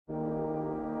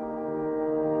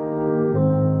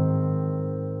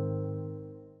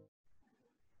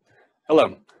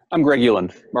Hello, I'm Greg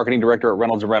Euland, Marketing Director at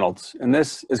Reynolds & Reynolds, and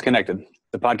this is Connected,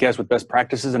 the podcast with best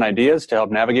practices and ideas to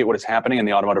help navigate what is happening in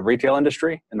the automotive retail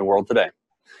industry and the world today.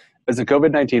 As the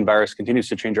COVID-19 virus continues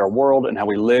to change our world and how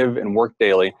we live and work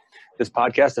daily, this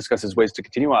podcast discusses ways to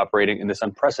continue operating in this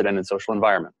unprecedented social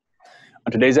environment.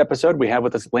 On today's episode, we have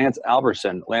with us Lance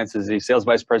Alberson. Lance is the Sales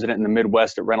Vice President in the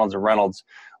Midwest at Reynolds & Reynolds.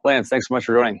 Lance, thanks so much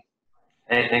for joining.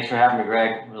 Hey, thanks for having me,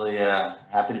 Greg. Really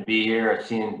happy to be here. I've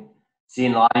seen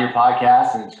a lot of your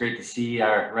podcasts, and it's great to see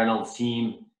our Reynolds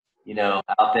team,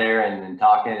 out there and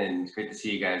talking, and it's great to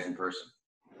see you guys in person.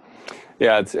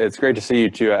 Yeah, it's great to see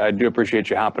you too. I do appreciate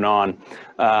you hopping on.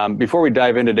 Before we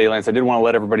dive into today, Lance, I did want to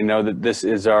let everybody know that this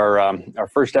is our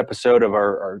first episode of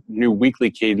our new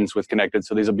weekly cadence with Connected.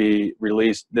 So these will be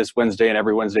released this Wednesday and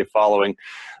every Wednesday following.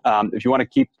 If you want to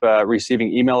keep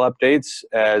receiving email updates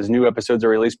as new episodes are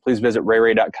released, please visit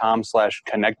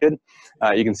rayray.com/connected.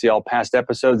 You can see all past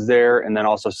episodes there, and then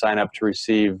also sign up to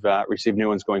receive new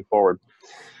ones going forward.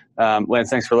 Lance,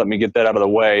 thanks for letting me get that out of the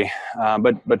way.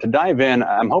 But to dive in,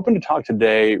 I'm hoping to talk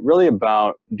today really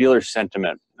about dealer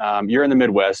sentiment. You're in the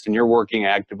Midwest and you're working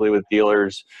actively with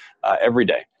dealers every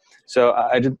day. So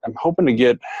I'm hoping to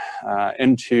get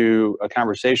into a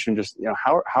conversation. Just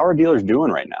how are dealers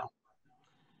doing right now?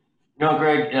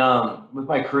 Greg, with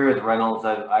my career at Reynolds,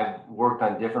 I've worked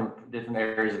on different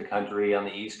areas of the country, on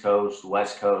the East Coast,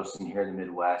 West Coast, and here in the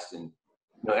Midwest. And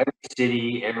every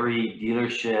city, every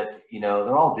dealership,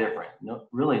 they're all different.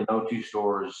 Really, no two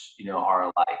stores, are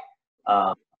alike.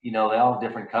 They all have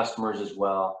different customers as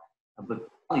well. But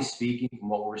broadly speaking, from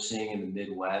what we're seeing in the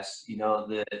Midwest,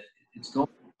 it's going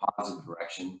in a positive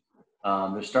direction.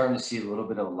 They're starting to see a little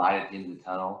bit of a light at the end of the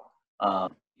tunnel.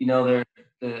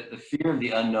 The fear of the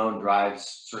unknown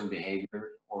drives certain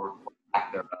behavior or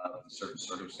lack thereof in certain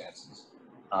circumstances.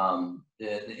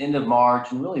 The end of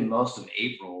March and really most of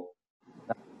April,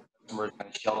 customers kind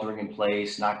of sheltering in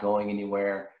place, not going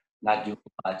anywhere, not doing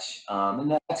much.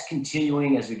 And that's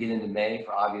continuing as we get into May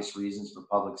for obvious reasons for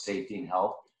public safety and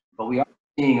health. But we are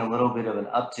seeing a little bit of an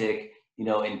uptick,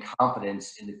 in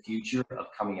confidence in the future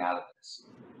of coming out of this.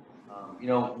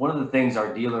 One of the things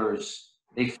our dealers,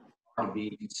 they find to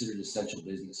be considered essential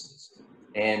businesses.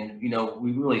 And,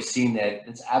 we've really seen that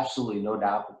it's absolutely no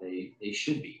doubt that they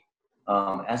should be.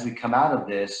 As we come out of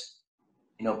this,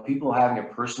 people having a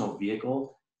personal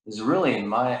vehicle is really, in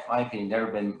my opinion, never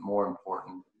been more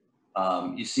important.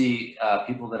 You see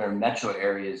people that are in metro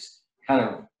areas kind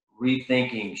of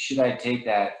rethinking, should I take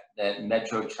that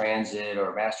metro transit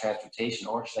or mass transportation,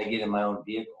 or should I get in my own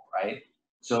vehicle, right?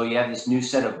 So you have this new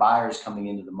set of buyers coming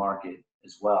into the market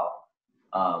as well.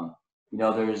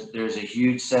 There's a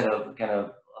huge set of kind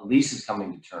of leases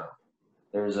coming to term.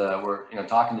 We're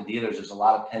talking to dealers, there's a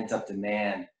lot of pent up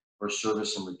demand for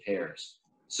service and repairs.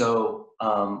 So,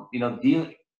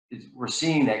 we're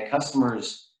seeing that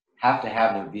customers have to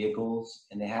have their vehicles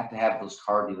and they have to have those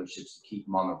car dealerships to keep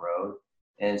them on the road.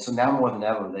 And so now more than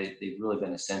ever, they've really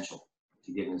been essential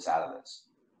to getting us out of this.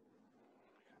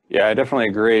 Yeah, I definitely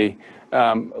agree.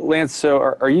 Lance, so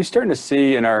are you starting to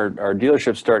see, and our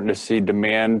dealerships starting to see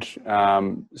demand,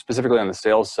 specifically on the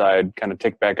sales side, kind of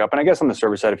tick back up? And I guess on the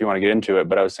service side, if you want to get into it,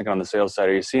 but I was thinking on the sales side,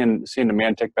 are you seeing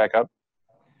demand tick back up?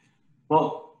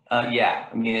 Well, yeah,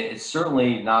 I mean, it's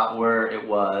certainly not where it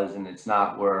was, and it's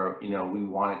not where, we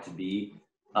want it to be.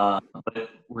 But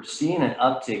we're seeing an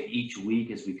uptick each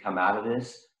week as we come out of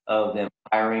this, of them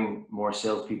hiring more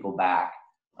salespeople back,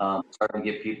 starting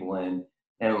to get people in.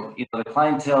 And, the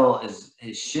clientele has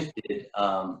shifted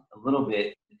a little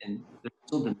bit, and there's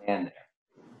still demand there.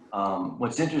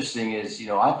 What's interesting is,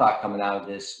 I thought coming out of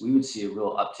this, we would see a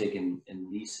real uptick in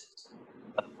leases.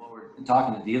 What we're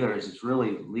talking to dealers, it's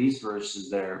really lease versus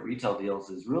their retail deals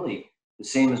is really the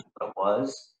same as what it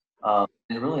was. And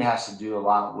it really has to do a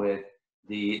lot with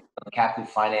the captive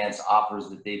finance offers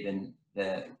that they've been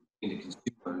giving to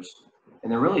consumers.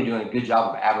 And they're really doing a good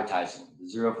job of advertising. The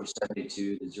 0 for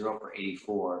 72, the 0 for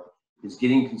 84 is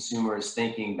getting consumers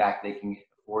thinking back they can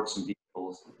afford some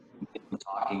vehicles and get them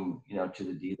talking, to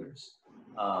the dealers.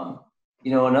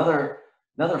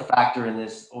 Another factor in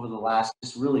this over the last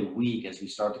just really week as we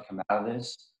start to come out of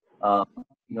this,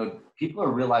 people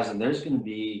are realizing there's going to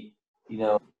be,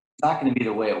 it's not going to be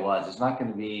the way it was. There's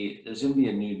going to be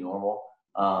a new normal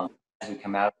as we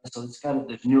come out of this. So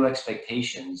there's new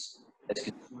expectations as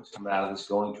consumers come out of this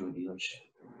going to a dealership.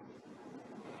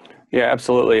 Yeah,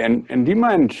 absolutely. And do you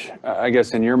mind, I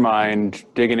guess, in your mind,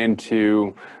 digging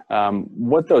into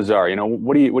what those are?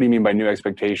 What do you mean by new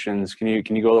expectations? Can you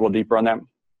go a little deeper on that?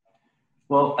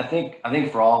 Well, I think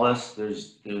for all of us,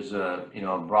 there's a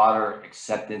broader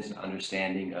acceptance and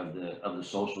understanding of the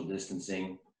social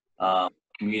distancing.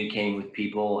 communicating with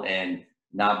people and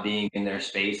not being in their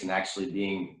space and actually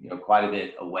being, quite a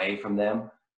bit away from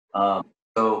them.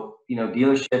 So,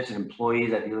 dealerships and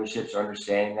employees at dealerships are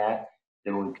understanding that.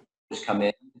 Then when customers come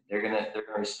in, they're gonna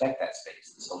respect that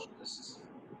space, the social distancing.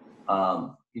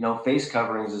 Face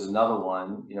coverings is another one.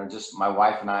 Just my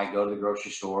wife and I go to the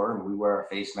grocery store and we wear our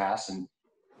face masks and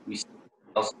we see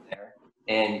else in there,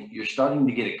 and you're starting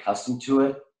to get accustomed to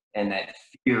it, and that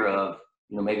fear of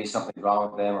maybe something's wrong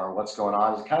with them or what's going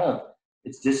on is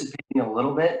it's dissipating a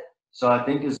little bit. So I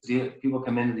think as people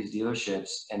come into these dealerships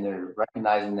and they're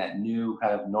recognizing that new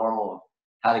kind of normal of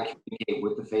how to communicate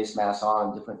with the face mask on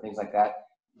and different things like that,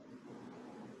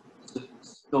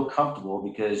 still comfortable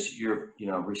because you're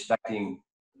respecting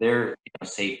their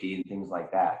safety and things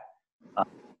like that. Uh,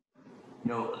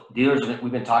 Dealers,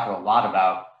 we've been talking a lot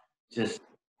about just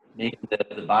making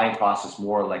the buying process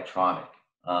more electronic.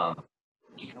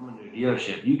 You come into a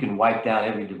dealership, you can wipe down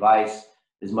every device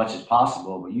as much as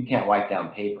possible, but you can't wipe down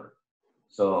paper.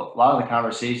 So a lot of the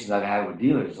conversations I've had with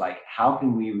dealers, like how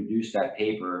can we reduce that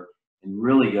paper and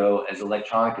really go as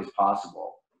electronic as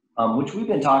possible, which we've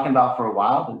been talking about for a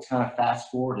while, but it's kind of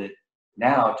fast forwarded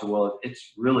now to, well,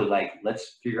 it's really like,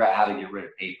 let's figure out how to get rid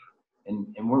of paper, and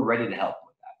we're ready to help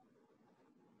with that.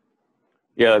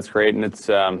 Yeah, that's great, and it's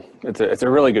a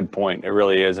really good point. It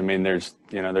really is. I mean,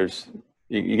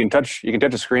 you can touch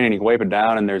a screen and you can wipe it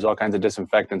down, and there's all kinds of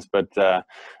disinfectants, but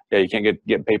yeah, you can't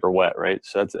get paper wet, right?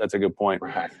 So that's a good point.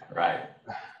 Right.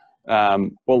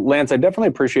 Well, Lance, I definitely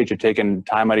appreciate you taking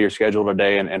time out of your schedule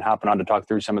today and hopping on to talk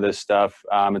through some of this stuff.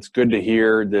 It's good to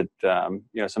hear that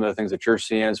some of the things that you're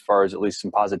seeing as far as at least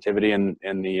some positivity in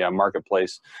the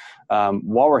marketplace.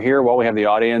 While we're here, while we have the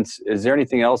audience, is there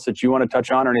anything else that you want to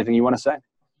touch on or anything you want to say?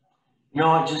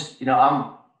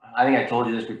 I think I told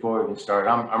you this before we even started.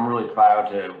 I'm really proud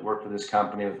to work for this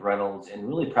company with Reynolds, and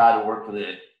really proud to work for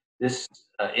this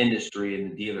industry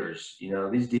and the dealers.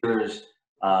 These dealers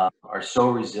are so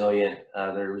resilient.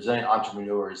 They're resilient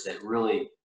entrepreneurs that really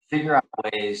figure out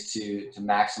ways to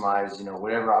maximize,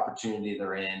 whatever opportunity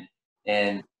they're in.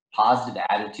 And positive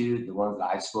attitude, the ones that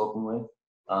I've spoken with,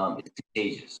 it's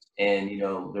contagious. And,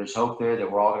 there's hope there that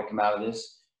we're all going to come out of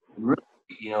this. And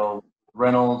really,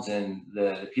 Reynolds and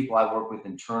the people I work with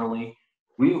internally,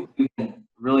 we've been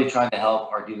really trying to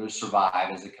help our dealers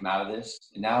survive as they come out of this.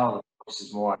 And now the focus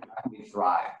is more on how can we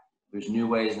thrive. There's new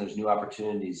ways and there's new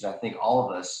opportunities that I think all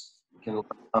of us can learn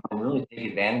and really take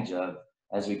advantage of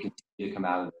as we continue to come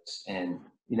out of this. And,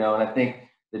 and I think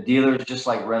the dealers, just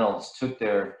like Reynolds, took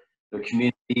their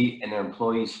community and their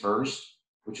employees first,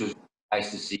 which was nice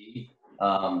to see.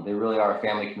 They really are a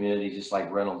family community, just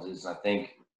like Reynolds is. And I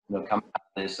think, coming out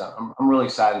of this, I'm really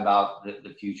excited about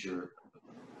the future.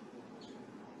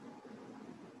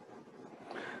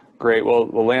 Great. Well,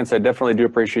 Lance, I definitely do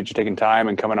appreciate you taking time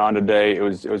and coming on today. It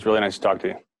was really nice to talk to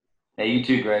you. Hey, you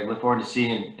too, Greg. Look forward to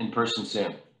seeing you in person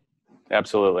soon.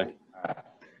 Absolutely. All right.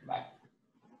 Bye.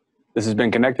 This has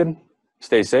been Connected.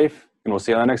 Stay safe, and we'll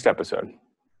see you on the next episode.